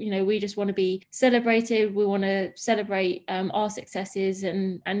 We just want to be celebrated. We want to celebrate our successes,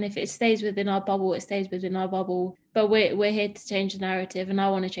 and if it stays within our bubble, it stays within our bubble. But we're here to change the narrative, and I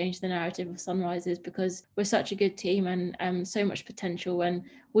want to change the narrative of Sunrisers, because we're such a good team and so much potential, and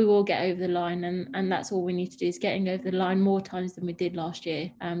we will get over the line, and that's all we need to do, is getting over the line more times than we did last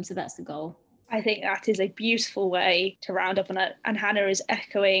year. So that's the goal. I think that is a beautiful way to round up on it, and Hannah is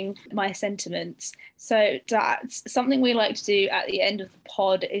echoing my sentiments. So that's something we like to do at the end of the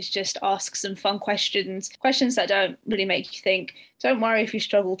pod, is just ask some fun questions that don't really make you think. Don't worry if you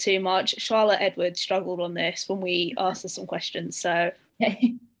struggle too much. Charlotte Edwards struggled on this when we asked her some questions. So there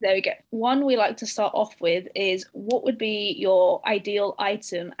we go. One we like to start off with is, what would be your ideal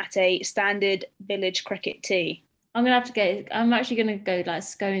item at a standard village cricket tea? I'm actually going to go like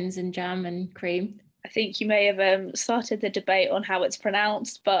scones and jam and cream. I think you may have started the debate on how it's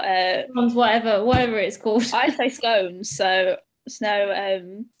pronounced, but whatever it's called. I say scones, so It's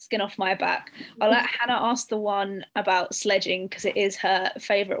no skin off my back. I'll let Hannah ask the one about sledging because it is her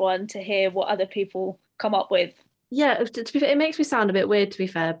favourite one to hear what other people come up with. Yeah, to be fair, it makes me sound a bit weird, to be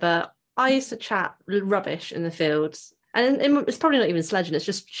fair, but I used to chat rubbish in the fields. And it's probably not even sledging, it's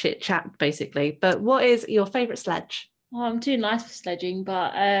just shit chat, basically. But what is your favourite sledge? Oh, I'm too nice for sledging,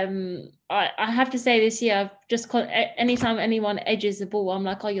 but I have to say this year I've just anytime anyone edges the ball, I'm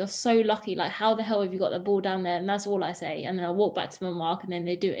like, oh, you're so lucky. Like, how the hell have you got the ball down there? And that's all I say. And then I walk back to my mark, and then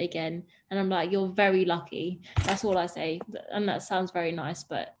they do it again, and I'm like, you're very lucky. That's all I say, and that sounds very nice,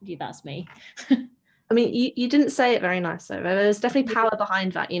 but yeah, that's me. I mean, you didn't say it very nice, though. There was definitely power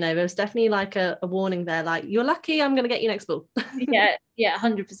behind that. There was definitely like a warning there, like, you're lucky, I'm going to get you next ball. yeah,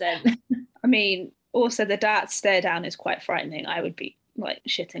 100%. I mean, also the dad stare down is quite frightening. I would be like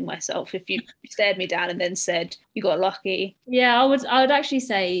shitting myself if you stared me down and then said you got lucky. Yeah, I would actually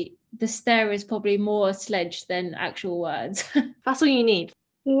say the stare is probably more a sledge than actual words. That's all you need.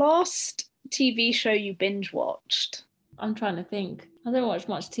 Last TV show you binge watched? I'm trying to think. I don't watch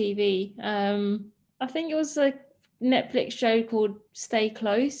much TV. I think it was a Netflix show called Stay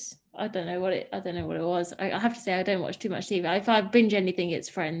Close. I don't know what it was. I have to say I don't watch too much TV. If I binge anything, it's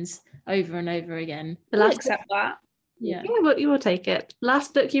Friends over and over again. I'll accept that. Yeah, but you will take it.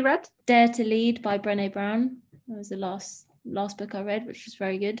 Last book you read? Dare to Lead by Brené Brown. That was the last book I read, which was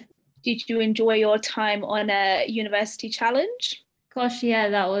very good. Did you enjoy your time on a university challenge? Gosh, yeah,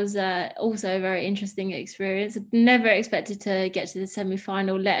 that was also a very interesting experience. Never expected to get to the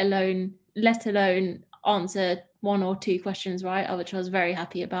semi-final, let alone answer 1 or 2 questions right, which I was very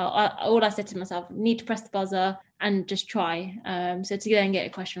happy about. All I said to myself, need to press the buzzer and just try. So to go and get a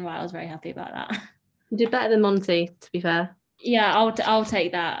question right, I was very happy about that. You did better than Monty, to be fair. Yeah, I'll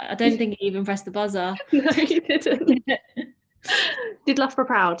take that. I don't think he even pressed the buzzer. No, you didn't. Did Loughborough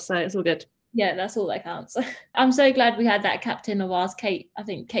proud, so it's all good. Yeah, that's all that counts. I'm so glad we had that captain of ours, Kate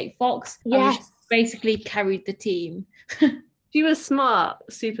Fox. Yes. She basically carried the team. She was smart,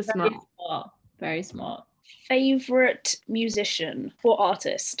 super smart. Very smart. Favourite musician or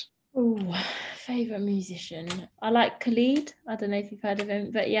artist? Oh, favourite musician. I like Khalid. I don't know if you've heard of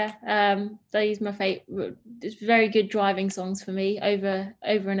him, but yeah, he's my favourite. It's very good driving songs for me over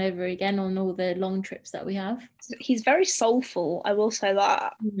and over again on all the long trips that we have. He's very soulful, I will say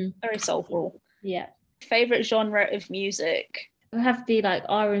that. Mm-hmm. Very soulful. Yeah. Favourite genre of music? It would have to be like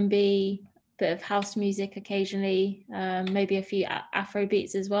R&B, bit of house music occasionally, maybe a few Afro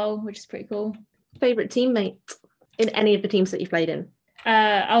beats as well, which is pretty cool. Favourite teammate in any of the teams that you played in?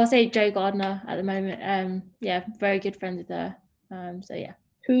 I would say Jo Gardner at the moment. Yeah, very good friends with her. So yeah.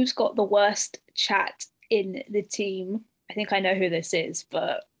 Who's got the worst chat in the team? I think I know who this is,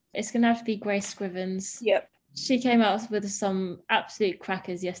 but it's gonna have to be Grace Scrivens. Yep. She came out with some absolute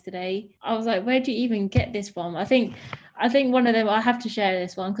crackers yesterday. I was like, where do you even get this from? I think one of them, I have to share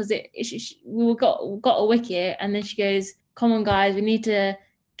this one because we got a wicket and then she goes, come on guys, we need to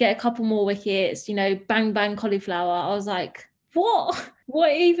get a couple more wickets, bang bang cauliflower. I was like,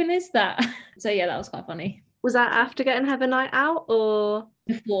 what even is that? So yeah, that was quite funny. Was that after getting Have a Night Out or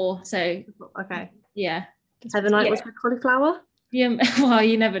before? So okay, yeah, Have a Night was with cauliflower. Yeah, well,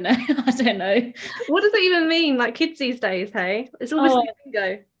 you never know. I don't know. What does it even mean? Like kids these days, hey? It's always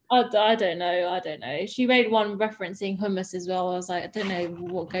lingo. I don't know. She made one referencing hummus as well. I was like, I don't know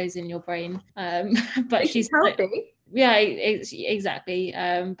what goes in your brain. But she's healthy. Yeah, exactly.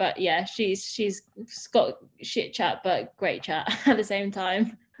 But yeah, she's got shit chat, but great chat at the same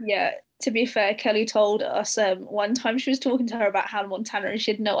time. Yeah. To be fair, Kelly told us one time she was talking to her about Hannah Montana and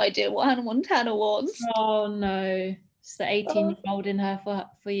she had no idea what Hannah Montana was. Oh no. It's the 18-year-old in her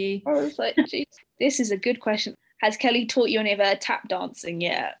for you. I was like, geez, this is a good question. Has Kelly taught you any of her tap dancing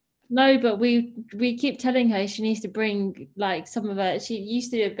yet? No, but we keep telling her she needs to bring like some of her. She used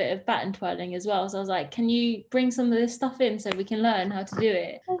to do a bit of baton twirling as well. So I was like, can you bring some of this stuff in so we can learn how to do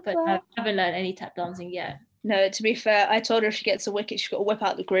it? But I haven't learned any tap dancing yet. No, to be fair, I told her if she gets a wicket, she's got to whip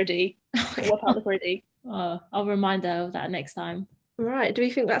out the griddy. Oh, I'll remind her of that next time. Right. Do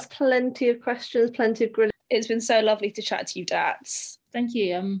we think that's plenty of questions, plenty of grilling? It's been so lovely to chat to you, Dats. Thank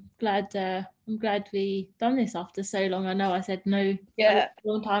you. I'm glad we done this after so long. I know I said no a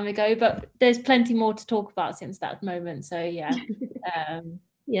long time ago, but there's plenty more to talk about since that moment. So yeah.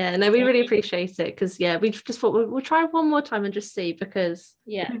 Yeah, no, we really appreciate it because we just thought we'll try one more time and just see because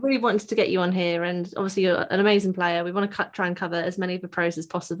we really wanted to get you on here and obviously you're an amazing player. We want to try and cover as many of the pros as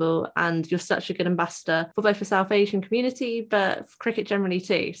possible and you're such a good ambassador for both the South Asian community but for cricket generally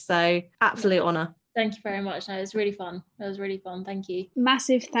too. So absolute honour. Thank you very much. No, it was really fun. It was really fun. Thank you.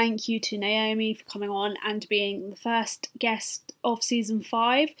 Massive thank you to Naomi for coming on and being the first guest of season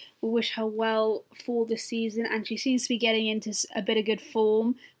 5. We wish her well for the season, and she seems to be getting into a bit of good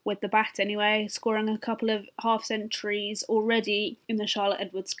form with the bat anyway, scoring a couple of half centuries already in the Charlotte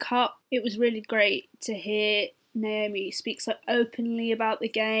Edwards Cup. It was really great to hear Naomi speak so openly about the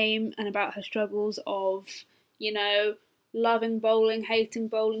game and about her struggles of, loving bowling, hating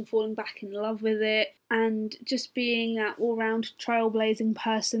bowling, falling back in love with it, and just being that all-round trailblazing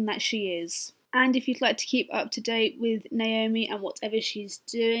person that she is. And if you'd like to keep up to date with Naomi and whatever she's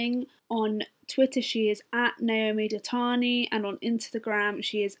doing, on Twitter she is at Naomi Dattani, and on Instagram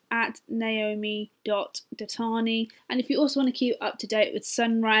she is at naomi.dattani. And if you also want to keep up to date with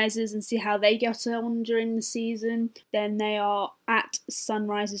Sunrisers and see how they get on during the season, then they are at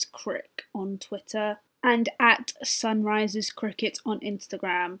Sunrisers Crick on Twitter and at Sunrisers Cricket on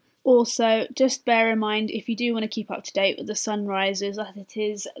Instagram. Also, just bear in mind, if you do want to keep up to date with the Sunrisers, that it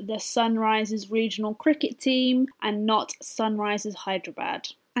is the Sunrisers regional cricket team and not Sunrisers Hyderabad.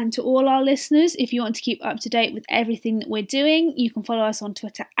 And to all our listeners, if you want to keep up to date with everything that we're doing, you can follow us on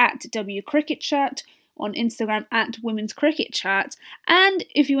Twitter at WCricketChat, on Instagram at Women's Cricket Chat, and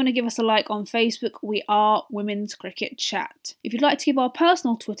if you want to give us a like on Facebook, we are Women's Cricket Chat. If you'd like to give our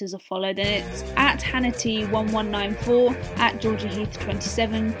personal Twitters a follow, then it's at HannahT1194, at Georgia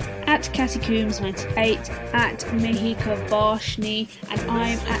Heath27, at Cassie Coombs98, at Mehika Varshni, and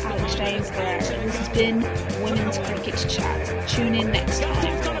I'm at Alex James Pereira. This has been Women's Cricket Chat. Tune in next time.